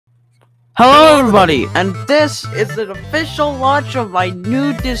Hello everybody, and this is the official launch of my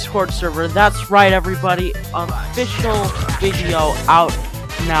new Discord server. That's right everybody, official video out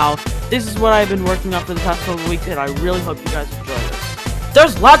now. This is what I've been working on for the past couple of weeks, and I really hope you guys enjoy this.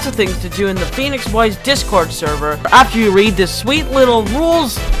 There's lots of things to do in the Phoenix Boys Discord server after you read this sweet little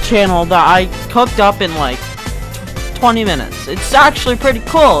rules channel that I cooked up in like 20 minutes. It's actually pretty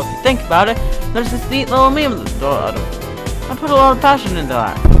cool if you think about it. There's this neat little meme. I put a lot of passion into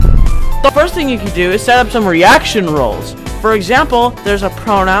that. The first thing you can do is set up some reaction roles. For example, there's a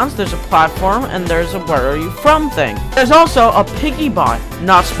pronouns, there's a platform, and there's a where are you from thing. There's also a piggy bot,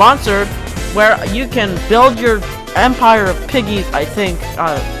 not sponsored, where you can build your empire of piggies, I think.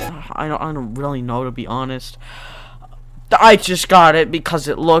 I don't really know, to be honest. I just got it because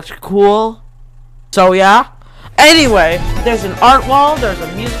it looked cool. So yeah. Anyway, there's an art wall, there's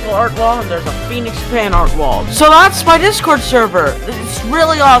a musical art wall, and there's a Phoenix fan art wall. So that's my Discord server. It's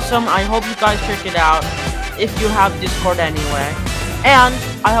really awesome. I hope you guys check it out if you have Discord anyway. And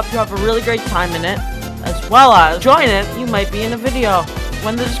I hope you have a really great time in it. As well as, join it, you might be in a video.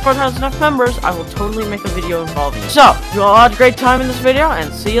 When the Discord has enough members, I will totally make a video involving you. So, you all had a great time in this video,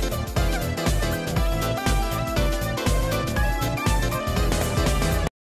 and see you.